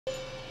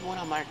You want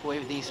to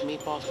microwave these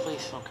meatballs,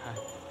 please? Okay.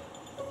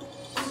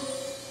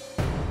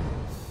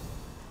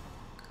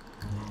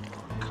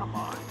 Come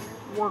on,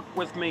 work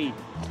with me.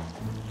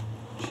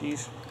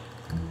 Jeez.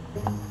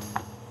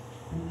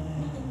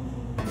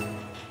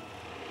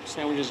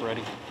 Sandwich is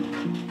ready.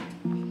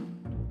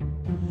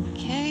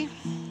 Okay,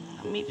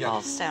 a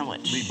meatball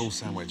sandwich. Meatball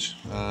sandwich.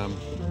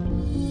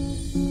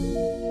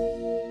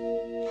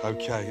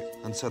 Okay,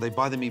 and so they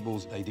buy the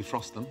meatballs, they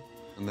defrost them,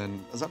 and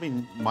then, has that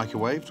been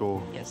microwaved,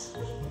 or? Yes.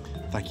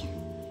 Thank you.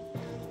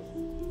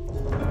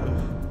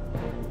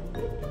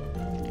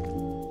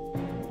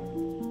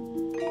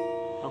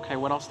 Okay,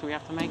 what else do we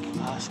have to make?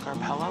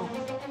 Scarpello.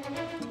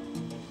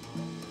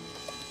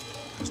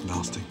 That's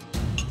nasty.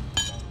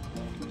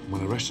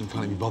 When a restaurant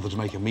can't even bother to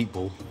make a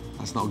meatball,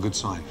 that's not a good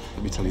sign,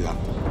 let me tell you that.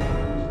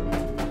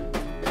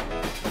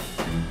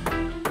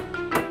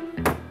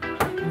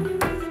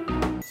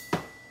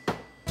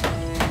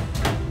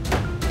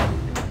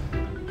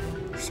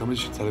 Somebody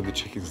should tell him the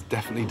chicken's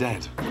definitely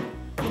dead.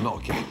 I'm not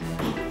okay.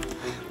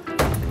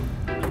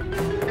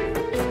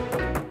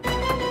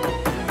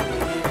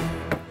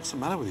 What's the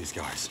matter with these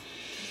guys?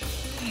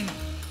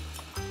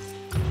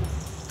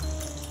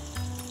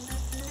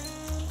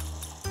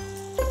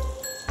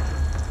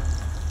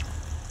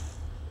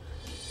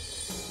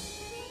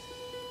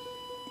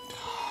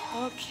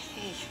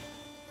 Okay.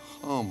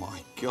 Oh,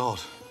 my God.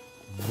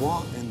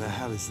 What in the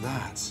hell is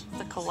that?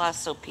 The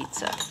colosso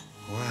pizza.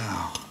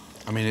 Wow.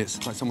 I mean,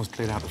 it's like someone's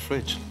cleared out the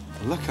fridge.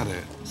 Look at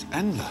it. It's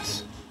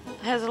endless.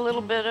 It has a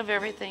little bit of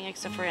everything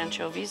except for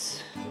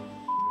anchovies.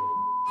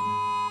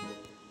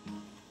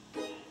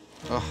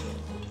 Oh,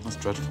 that's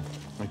dreadful.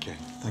 Okay,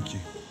 thank you.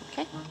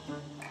 Okay.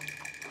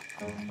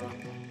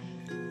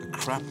 The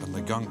crap and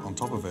the gunk on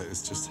top of it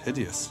is just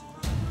hideous.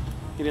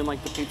 You didn't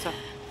like the pizza?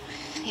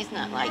 He's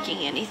not liking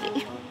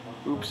anything.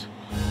 Oops.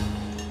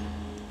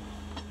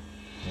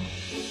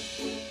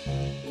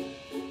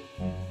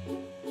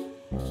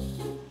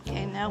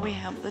 Okay, now we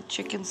have the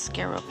chicken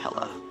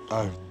scarapella.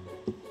 Oh.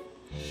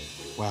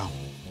 Wow.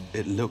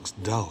 It looks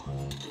dull.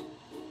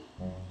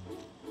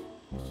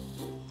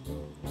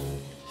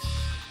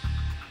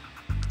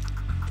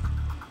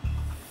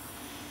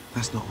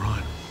 That's not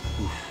right.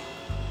 Oof.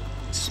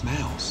 It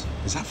smells.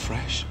 Is that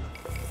fresh?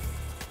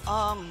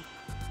 Can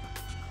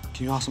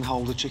you ask them how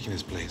old the chicken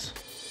is, please?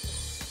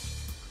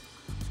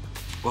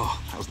 Whoa,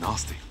 that was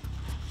nasty.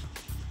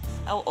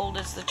 How old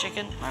is the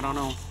chicken? I don't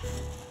know.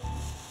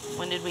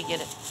 When did we get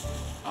it?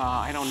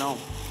 I don't know.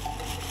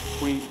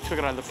 We took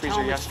it out of the freezer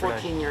Tell him it's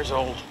yesterday. 14 years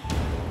old.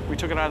 We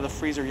took it out of the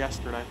freezer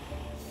yesterday.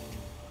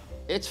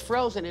 It's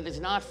frozen. It is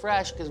not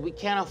fresh because we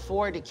can't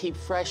afford to keep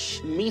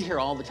fresh meat here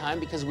all the time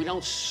because we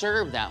don't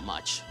serve that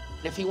much.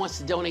 If he wants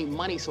to donate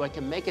money so I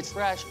can make it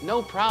fresh,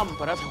 no problem,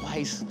 but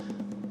otherwise,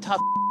 tough.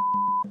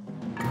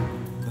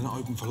 They're not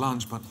open for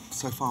lunch, but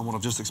so far, what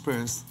I've just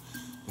experienced,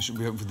 they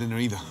shouldn't be open for dinner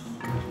either.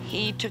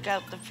 He took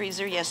out the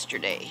freezer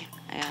yesterday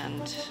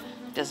and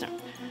doesn't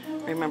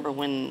remember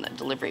when the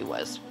delivery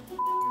was.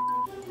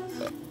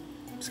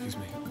 Excuse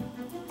me.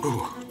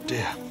 Oh,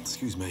 dear.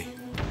 Excuse me.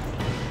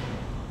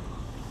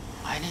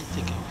 I didn't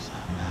think it was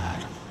that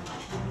bad.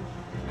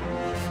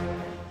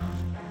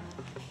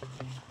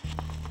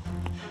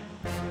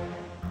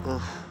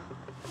 Ugh.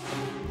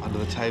 Under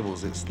the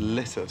tables, it's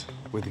littered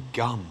with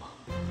gum.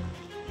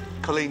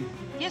 Colleen.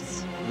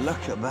 Yes.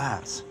 Look at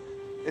that.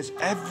 It's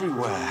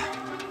everywhere.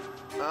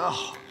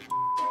 Ugh.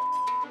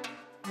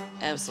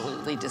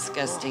 Absolutely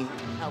disgusting.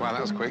 Wow,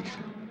 that was quick.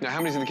 Now, how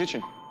many's in the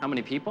kitchen? How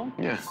many people?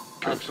 Yeah.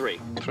 3.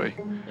 3.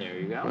 There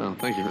you go. Well,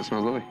 thank you. That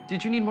smells lovely.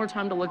 Did you need more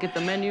time to look at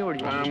the menu, or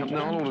do you want me to jump No,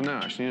 in? I'll order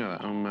now, actually. You know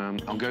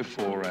that. I'll go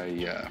for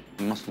a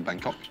mussel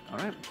Bangkok. All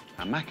right.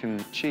 A mac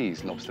and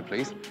cheese lobster,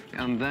 please.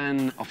 And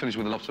then I'll finish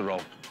with a lobster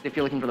roll. If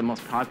you're looking for the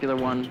most popular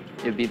one,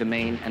 it'd be the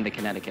Maine and the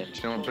Connecticut. Do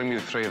you know what? Bring me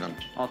the 3 of them.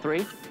 All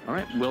 3? All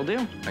right, will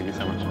do. Thank you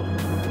so much.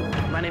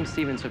 My name's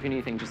Steven, so if you need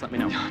anything, just let me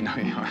know. No,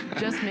 you are.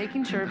 Just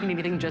making sure if you need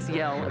anything, just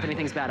yell. If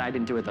anything's bad, I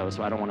didn't do it, though,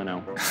 so I don't want to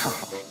know.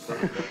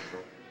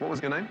 What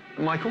was your name?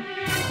 Michael?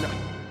 No.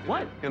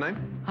 What? Your name?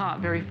 Ha,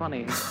 very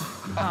funny.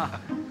 Ha,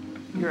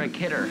 you're a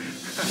kidder.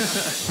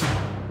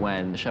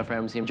 When Chef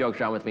Ramsay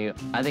joked around with me,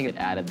 I think it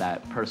added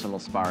that personal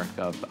spark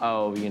of,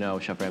 oh, you know,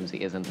 Chef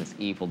Ramsay isn't this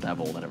evil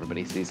devil that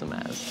everybody sees him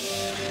as.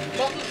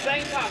 Welcome to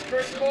Bangkok,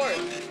 first course.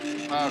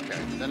 Okay,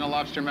 then a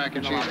lobster mac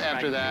and cheese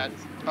after that.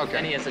 Okay.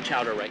 And he has a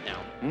chowder right now.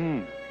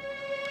 A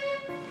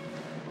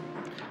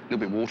little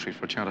bit watery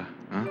for a chowder,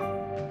 huh?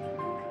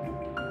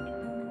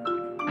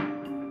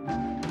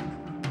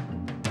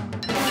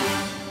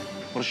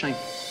 What a shame.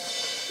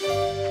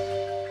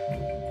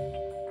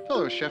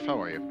 Hello, Chef. How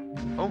are you?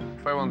 Oh,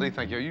 very well indeed,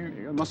 thank you.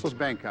 You Muscles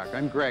Bangkok.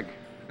 I'm Greg.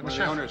 the One of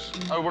chef? the owners.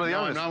 Oh, one of the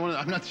owners? No,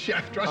 I'm not the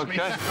chef. Trust me.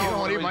 Okay. You don't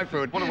want to eat my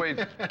food. What do we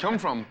come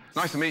from?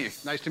 Nice to meet you.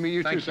 Nice to meet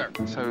you, too, sir.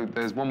 So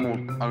there's one more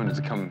owner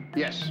to come.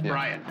 Yes, Yeah.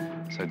 Brian.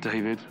 So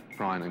David,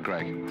 Brian, and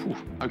Greg. Whew.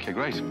 Okay,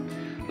 great.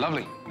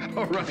 Lovely.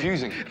 All right.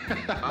 Confusing.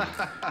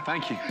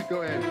 Thank you.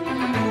 Go ahead.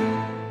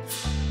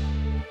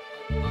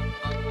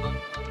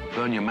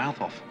 Burn your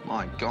mouth off.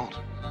 My God.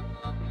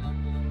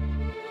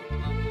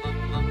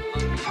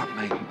 fuck,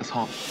 mate. That's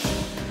hot.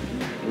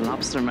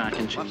 Lobster mac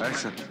and cheese.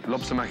 Excellent.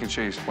 Lobster mac and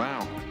cheese.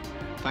 Wow.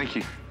 Thank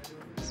you.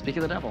 Speak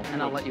of the devil,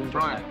 and I'll let you enjoy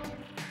Brian, that.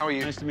 how are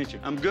you? Nice to meet you.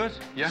 I'm good.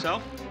 Yeah?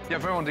 Yourself? Yeah,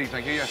 very well indeed,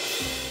 thank you, yeah.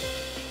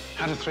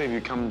 How did the three of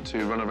you come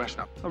to run a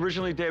restaurant?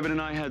 Originally, David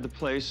and I had the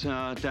place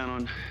down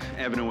on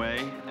Avenue A,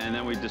 and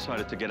then we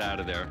decided to get out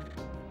of there.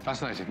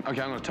 Fascinating.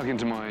 Okay, I'm going to tuck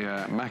into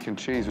my mac and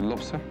cheese with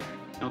lobster.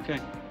 Okay,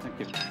 thank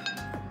you.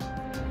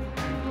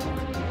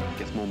 It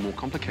gets more and more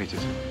complicated.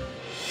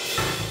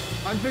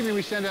 I'm figuring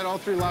we send out all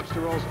 3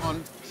 lobster rolls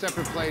on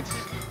separate plates,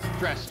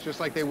 dressed just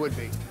like they would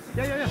be.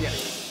 Yeah. Yeah.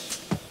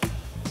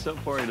 So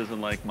far, he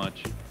doesn't like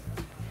much,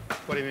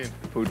 What do you mean?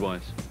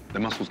 food-wise. The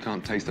mussels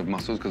can't taste of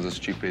mussels because of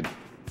stupid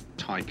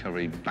Thai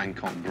curry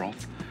Bangkok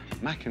broth.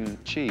 Mac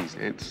and cheese,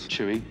 it's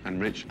chewy and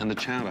rich, and the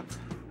chowder,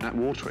 that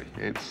watery.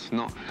 It's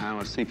not how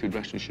a seafood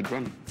restaurant should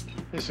run.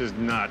 This is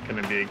not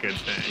going to be a good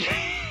thing.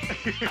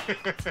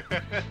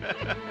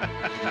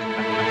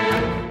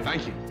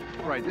 Thank you.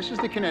 Right, this is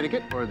the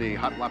Connecticut, or the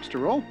hot lobster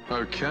roll.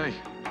 Okay.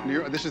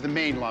 This is the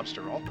Maine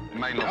lobster roll.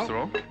 Maine lobster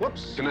roll.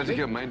 Whoops.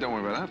 Connecticut, Maine, don't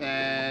worry about that.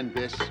 And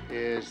this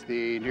is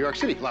the New York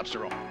City lobster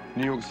roll.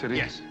 New York City,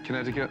 Yes.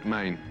 Connecticut,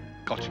 Maine.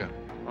 Gotcha.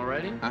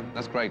 Already?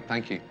 That's great,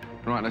 thank you.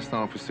 Right, let's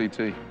start off with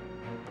CT.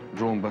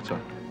 Drawn butter.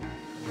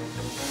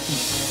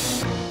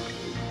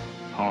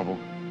 Horrible.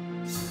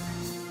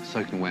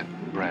 Soaking wet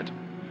bread.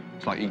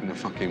 It's like eating a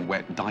fucking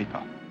wet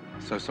diaper.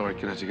 So sorry,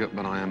 Connecticut,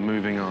 but I am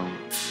moving on.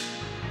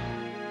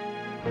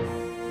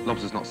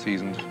 Lobster's not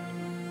seasoned.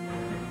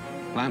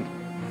 Bland.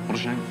 What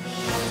a shame.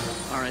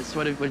 All right, so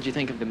what did you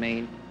think of the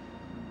main?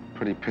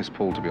 Pretty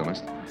piss-poor, to be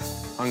honest.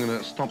 I'm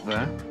gonna stop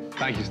there.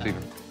 Thank you,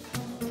 Stephen.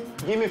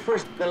 Give me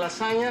first the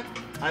lasagna,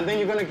 and then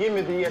you're gonna give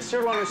me the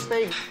sirloin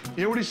steak. You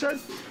hear what he said?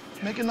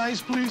 Make it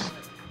nice, please.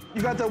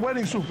 You got that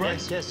wedding soup, right?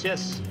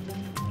 Yes.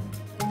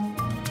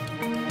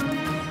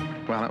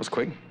 Wow, that was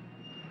quick.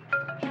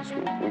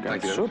 We got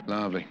Thank you. soup.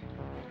 Lovely.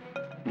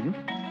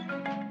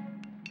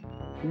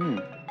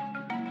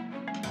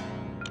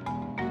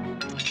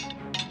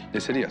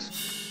 It's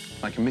hideous.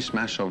 Like a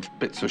mishmash of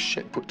bits of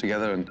shit put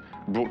together and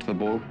brought to the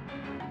boil,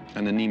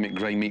 and anemic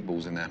grey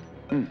meatballs in there.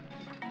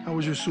 How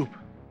was your soup?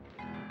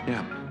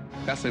 Yeah.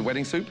 That's the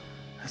wedding soup?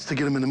 That's to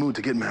get him in the mood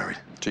to get married.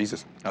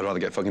 Jesus, I'd rather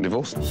get fucking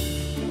divorced.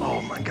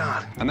 Oh, my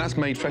God. And that's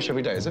made fresh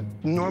every day, is it?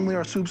 Normally,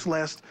 our soups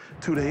last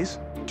 2 days.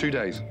 2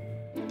 days.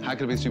 How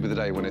could it be soup of the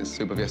day when it's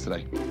soup of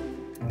yesterday?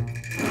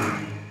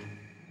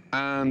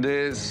 And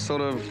it's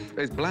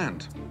it's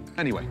bland.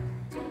 Anyway,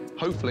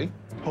 hopefully.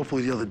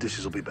 Hopefully, the other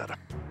dishes will be better.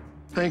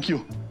 Thank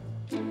you.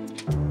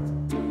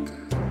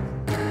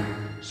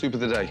 Soup of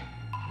the day.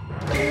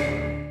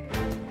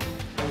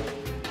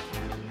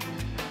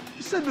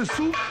 You said the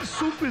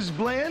soup is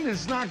bland,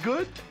 it's not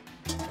good?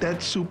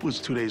 That soup was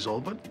 2 days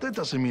old, but that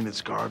doesn't mean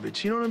it's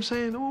garbage. You know what I'm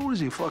saying? What is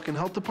he, fucking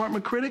health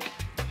department critic?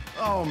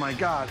 Oh, my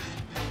God.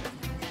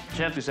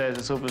 Chef says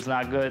the soup is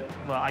not good.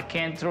 Well, I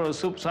can't throw the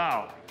soups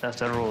out. That's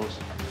the rules.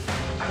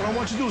 What I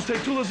want you to do is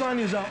take 2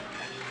 lasagnas out,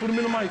 put them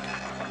in the mic.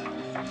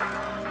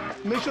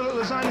 Make sure the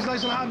lasagna's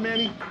nice and hot,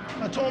 Manny.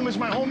 I told him it's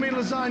my homemade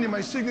lasagna,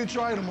 my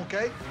signature item,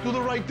 okay? Do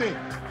the right thing.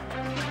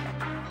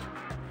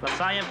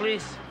 Lasagna,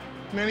 please.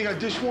 Manny, got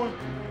dish one?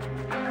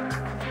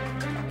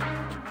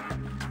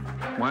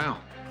 Wow.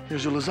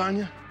 Here's your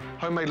lasagna.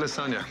 Homemade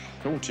lasagna.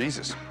 Oh,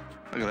 Jesus.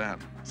 Look at that.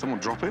 Someone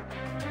drop it.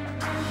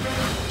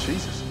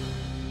 Jesus.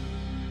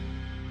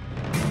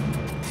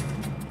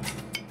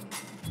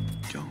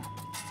 God.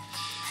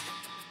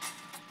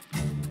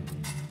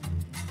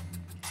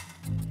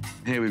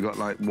 Here we've got,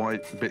 like,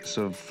 white bits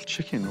of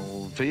chicken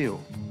or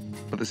veal,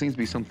 but there seems to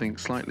be something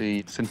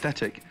slightly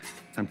synthetic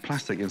and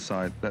plastic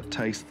inside that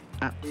tastes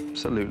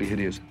absolutely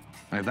hideous.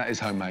 And if that is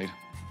homemade,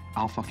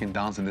 I'll fucking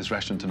dance in this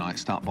restaurant tonight,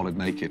 start bollard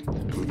naked.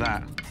 Because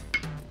that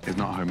is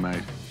not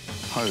homemade.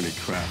 Holy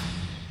crap.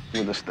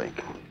 With the steak.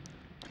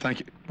 Thank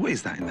you. What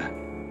is that in there?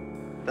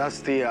 That's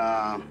the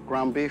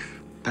ground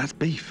beef. That's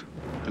beef.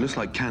 It looks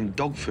like canned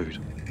dog food.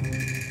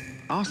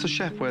 Ask the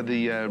chef where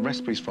the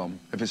recipe's from,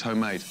 if it's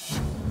homemade.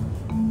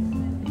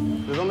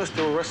 ¿De dónde es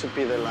tu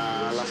recipe de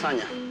la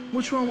lasagna?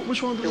 Which one?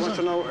 You want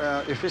to know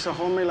if it's a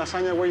homemade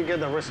lasagna, where you get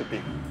the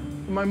recipe?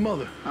 My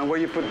mother. And where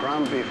you put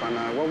ground beef,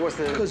 and what was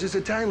the... Because it's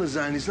Italian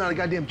lasagna. It's not a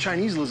goddamn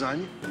Chinese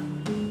lasagna.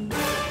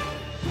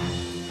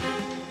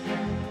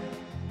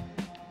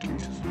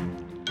 Jesus.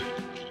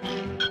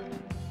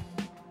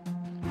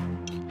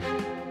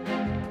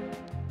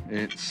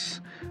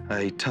 It's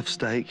a tough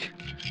steak,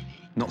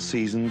 not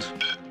seasoned,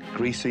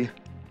 greasy.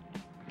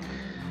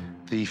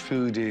 The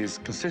food is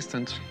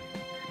consistently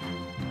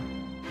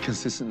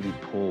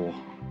poor.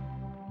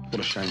 What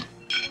a shame.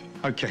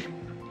 Okay,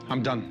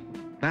 I'm done.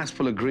 That's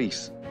full of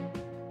grease.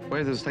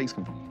 Where do the steaks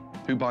come from?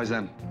 Who buys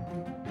them?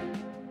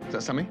 Is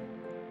that Sammy?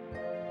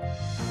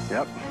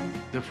 Yep.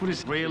 The food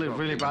is really,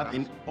 really bad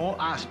in all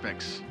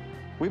aspects.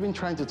 We've been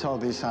trying to tell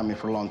this, Sammy,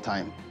 for a long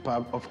time.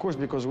 But, of course,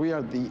 because we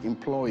are the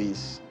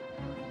employees,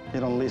 they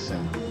don't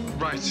listen.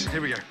 Right,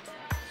 here we go.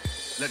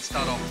 Let's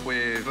start off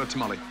with the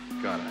tamale.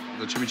 Got it.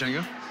 The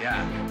chimichanga?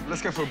 Yeah.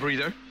 Let's go for a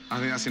burrito. I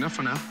think that's enough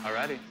for now.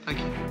 Alrighty. Thank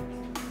you.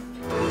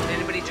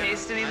 Anybody Anybody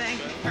taste anything?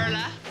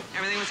 Perla,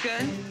 everything was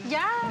good?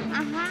 Yeah,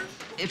 uh-huh.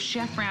 If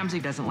Chef Ramsay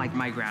doesn't like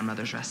my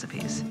grandmother's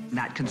recipes,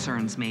 that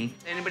concerns me.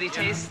 Anybody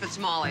taste the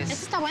tamales?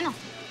 Esto está bueno.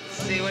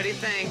 See what he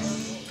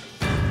thinks.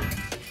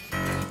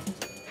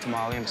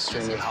 Tamale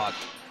extremely hot.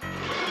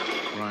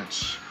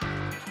 Right.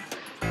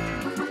 Oh,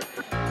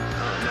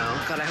 no.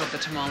 God, I hope the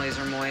tamales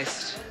are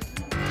moist.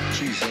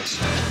 Jesus.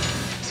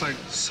 It's like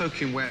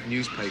soaking wet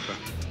newspaper.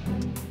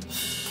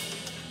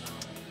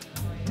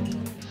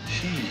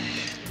 Gee,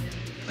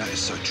 that is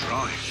so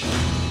dry.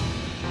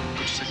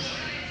 Just a second.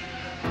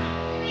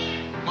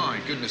 My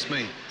goodness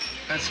me.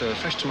 That's a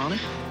fresh tamale?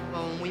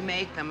 Well, when we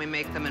make them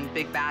in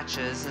big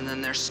batches, and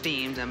then they're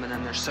steamed, and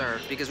then they're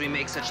served, because we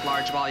make such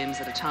large volumes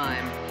at a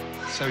time.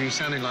 So you're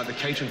sounding like the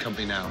catering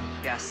company now?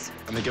 Yes.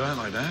 And they go out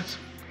like that?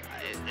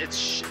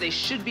 They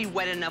should be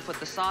wet enough with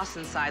the sauce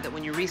inside that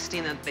when you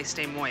re-steam them, they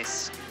stay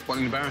moist. What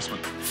an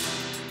embarrassment.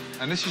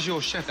 And this is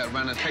your chef that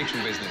ran a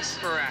catering business?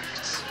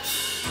 Correct.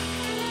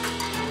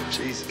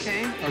 Jesus.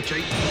 Okay.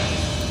 Okay.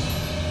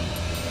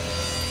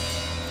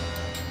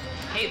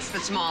 Hates the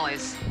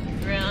tamales.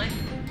 Really?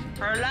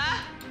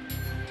 Perla?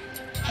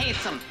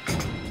 Hates them.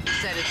 He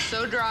said it's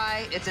so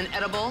dry, it's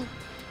inedible.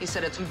 He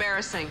said it's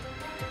embarrassing.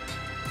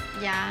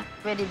 Yeah,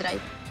 very dry.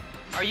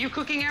 Are you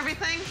cooking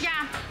everything?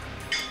 Yeah.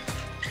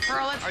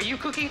 Perla, are you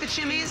cooking the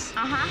chimneys?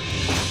 Uh-huh.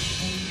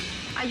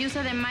 I use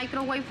the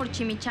microwave for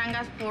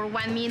chimichangas for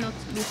 1 minute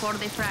before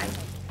they fry.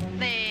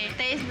 They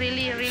taste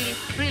really, really,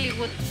 really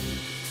good.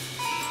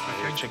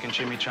 Okay, chicken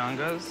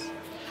chimichangas.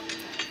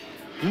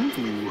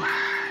 Ooh.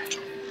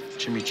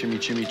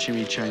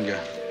 Chimichanga.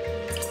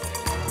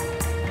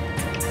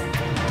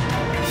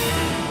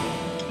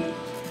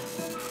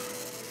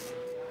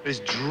 It's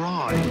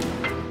dry.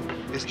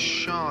 It's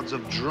shards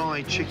of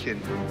dry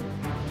chicken.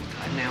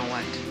 Now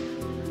what?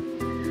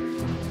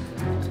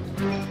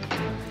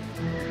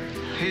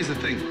 Here's the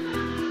thing,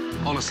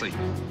 honestly.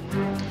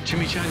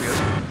 Chimichanga,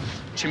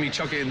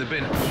 chuck it in the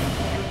bin.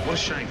 What a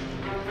shame.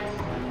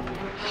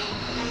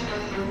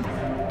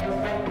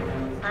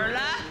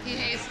 Perla, he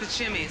hates the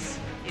chimneys.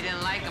 He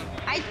didn't like them.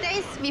 I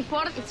taste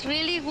before, it's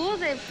really good,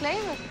 the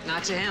flavor.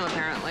 Not to him,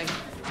 apparently.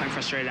 I'm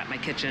frustrated at my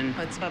kitchen.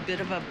 It's a bit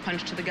of a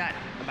punch to the gut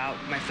about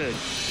my food.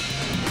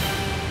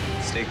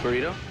 Steak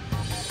burrito.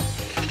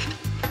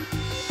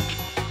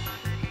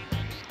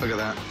 Look at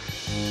that.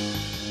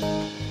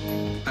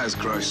 That is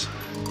gross.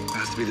 That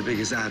has to be the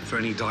biggest ad for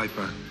any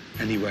diaper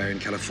anywhere in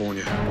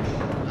California.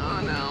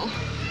 Oh, no.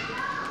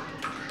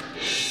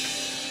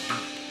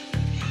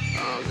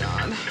 Oh,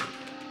 God.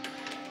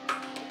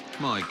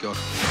 My God.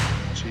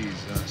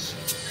 Jesus.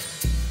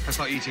 That's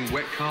like eating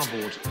wet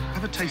cardboard.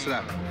 Have a taste of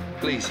that,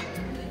 please.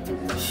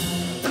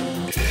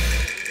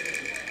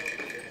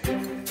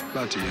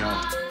 Bloody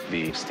hell.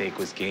 The steak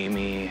was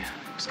gamey. It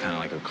was kind of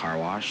like a car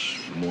wash,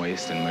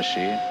 moist and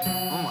mushy.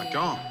 Oh, my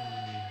God.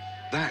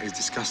 That is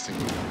disgusting.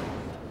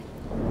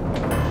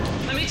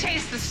 Let me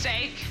taste the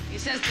steak. He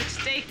says the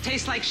steak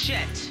tastes like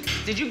shit.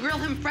 Did you grill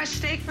him fresh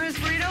steak for his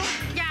burrito?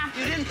 Yeah.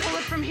 You didn't pull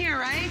it from here,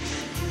 right?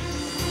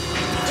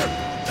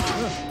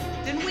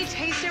 Didn't we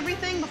taste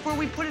everything before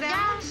we put it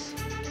out?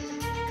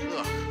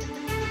 Ugh.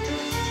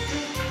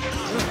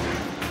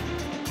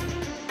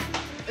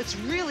 It's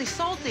really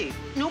salty.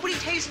 Nobody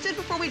tasted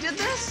before we did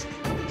this?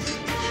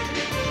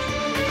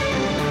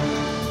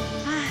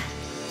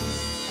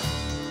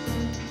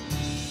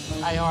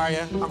 Hi, how are you?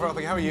 I'm well,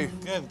 how are you?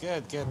 Good,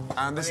 good, good.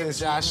 And this is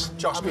Josh.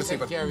 Josh, I'll good be to see you.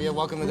 taking care of you.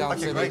 Welcome to Dallas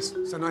City. Great.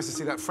 So nice to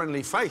see that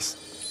friendly face.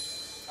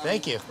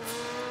 Thank you.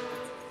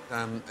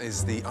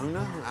 Is the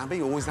owner,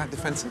 Abby, always that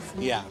defensive?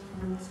 Yeah.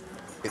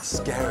 It's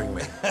scaring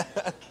me.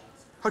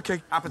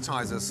 Okay,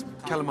 appetizers,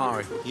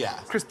 calamari. Yeah.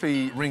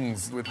 Crispy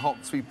rings with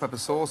hot sweet pepper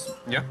sauce.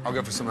 Yeah. I'll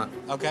go for some of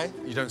that. Okay.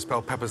 You don't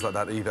spell peppers like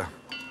that either.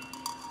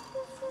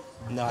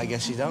 No, I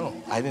guess you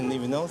don't. I didn't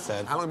even know it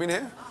said. How long have you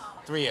been here?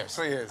 3 years.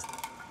 3 years.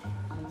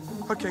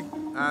 Okay,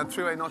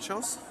 3-way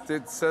nachos.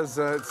 It says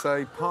it's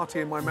a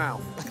party in my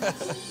mouth.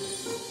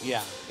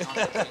 Yeah.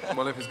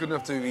 Well, if it's good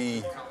enough to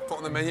be put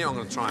on the menu, I'm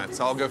going to try it.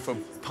 So I'll go for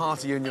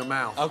party in your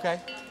mouth. Okay.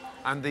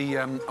 And the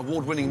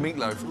award-winning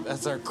meatloaf.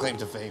 That's our claim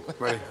to fame.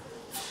 Ready.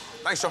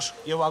 Thanks, Josh.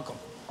 You're welcome.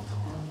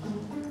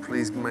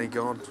 Please, may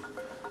God,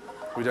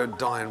 we don't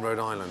die in Rhode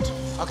Island.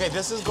 Okay,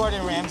 this is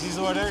Gordon Ramsay's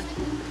order.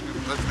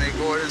 Let's make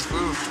Gordon's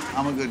food.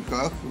 I'm a good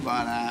cook,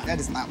 but that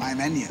is not my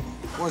menu.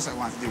 Of course I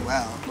want to do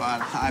well,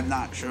 but I'm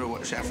not sure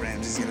what Chef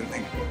Ramsay's gonna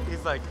think.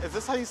 He's like, is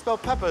this how you spell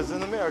peppers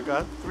in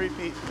America? 3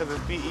 P, because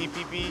it's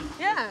P-E-P-P?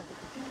 Yeah.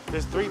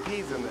 There's 3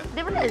 P's in there.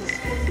 There is.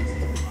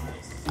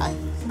 Hi.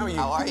 How are you?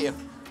 How are you?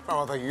 Oh,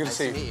 well, thank you. Good Nice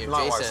to see to meet you.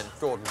 Likewise. Jason.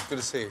 Gordon, good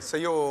to see you. So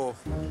you're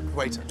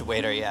waiter?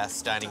 Waiter,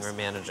 yes. Dining room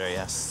manager,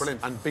 yes.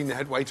 Brilliant. And being the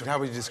head waiter, how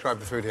would you describe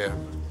the food here?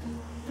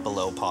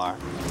 Below par.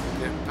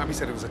 Yeah. Abby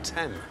said it was a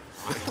 10.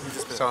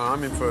 So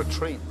I'm in for a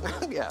treat.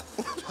 Yeah.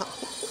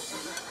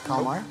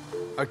 Calamari?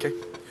 Okay.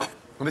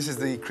 Well, this is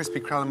the crispy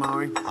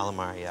calamari.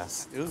 Calamari,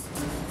 yes. Ooh.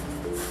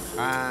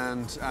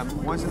 And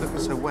why is it looking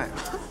so wet?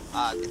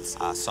 It's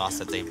sauce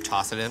that they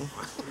toss it in.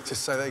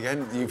 Just say that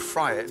again. You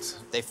fry it.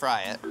 They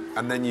fry it.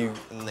 And then you...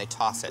 And then they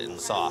toss it in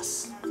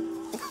sauce.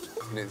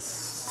 and it's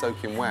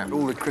soaking wet.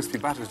 All the crispy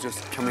batter's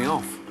just coming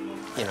off.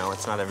 You know,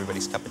 it's not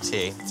everybody's cup of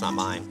tea. It's not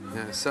mine.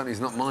 Yeah, it certainly is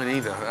not mine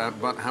either.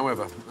 But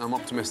however, I'm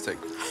optimistic.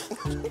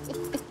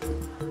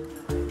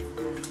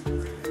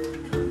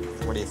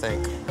 What do you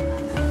think?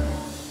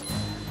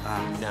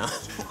 No.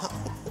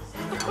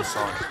 I'm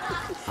sorry.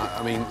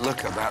 I mean,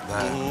 look at that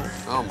there.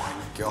 Oh my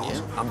God.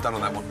 Yeah. I'm done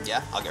on that one.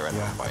 Yeah, I'll get rid of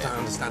it for I you. don't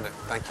understand it.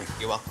 Thank you.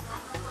 You're welcome.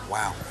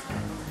 Wow.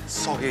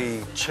 Soggy,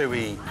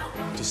 chewy,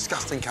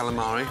 disgusting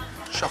calamari.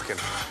 Shocking.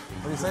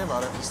 What do you say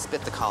about it?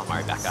 Spit the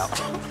calamari back out.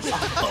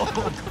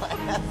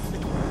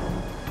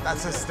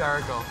 That's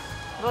hysterical.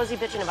 What was he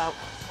bitching about?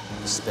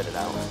 Spit it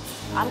out.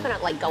 I'm gonna,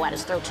 like, go at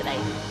his throat today.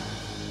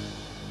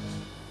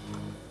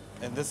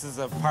 And this is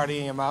a party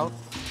in your mouth?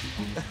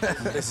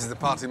 This is the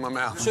part in my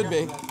mouth. Should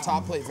be.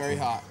 Top plate, very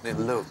hot. It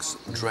looks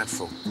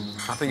dreadful.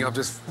 I think I've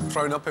just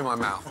thrown up in my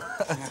mouth.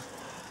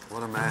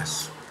 What a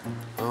mess.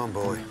 Oh,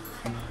 boy.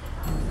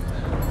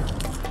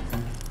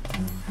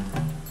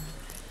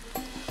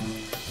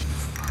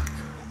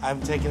 I'm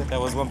taking it. That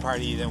was one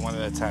party you didn't want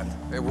to attend.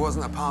 It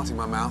wasn't a party in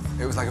my mouth.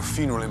 It was like a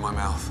funeral in my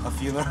mouth. A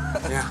funeral?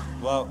 Yeah.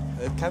 Well,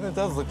 it kind of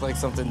does look like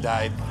something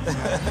died.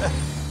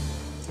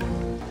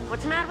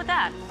 What's the matter with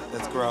that?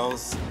 That's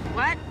gross.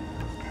 What?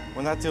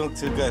 We're not doing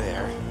too good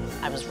here.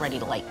 I was ready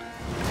to, like,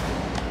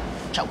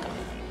 choke him.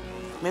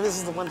 Maybe this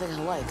is the one thing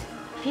I like.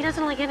 He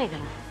doesn't like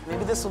anything.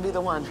 Maybe this will be the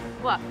one.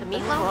 What, the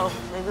meatloaf? Well,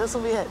 maybe this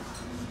will be it.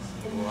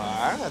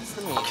 Wow, that's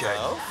the meatloaf. Okay.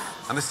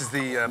 And this is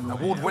the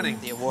award-winning.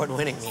 The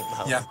award-winning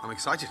meatloaf. Yeah, I'm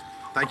excited.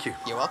 Thank you.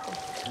 You're welcome.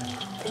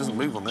 It doesn't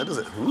move on there, does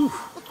it? Ooh.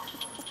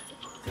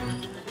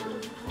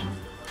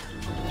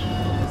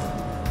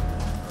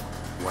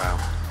 Wow.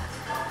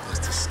 That's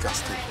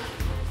disgusting.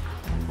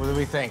 What do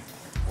we think?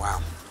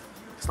 Wow.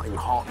 It's not even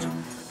hot.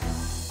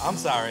 I'm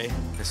sorry.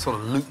 It's sort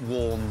of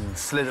lukewarm,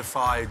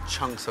 solidified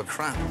chunks of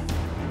crap.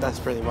 That's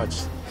pretty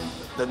much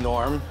the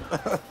norm.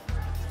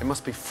 It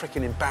must be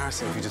freaking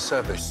embarrassing if you just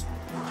serve this.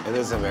 It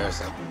is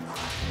embarrassing.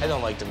 I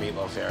don't like the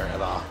meatloaf here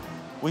at all.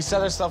 We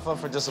set ourselves up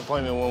for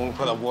disappointment when we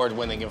put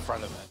award-winning in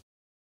front of it.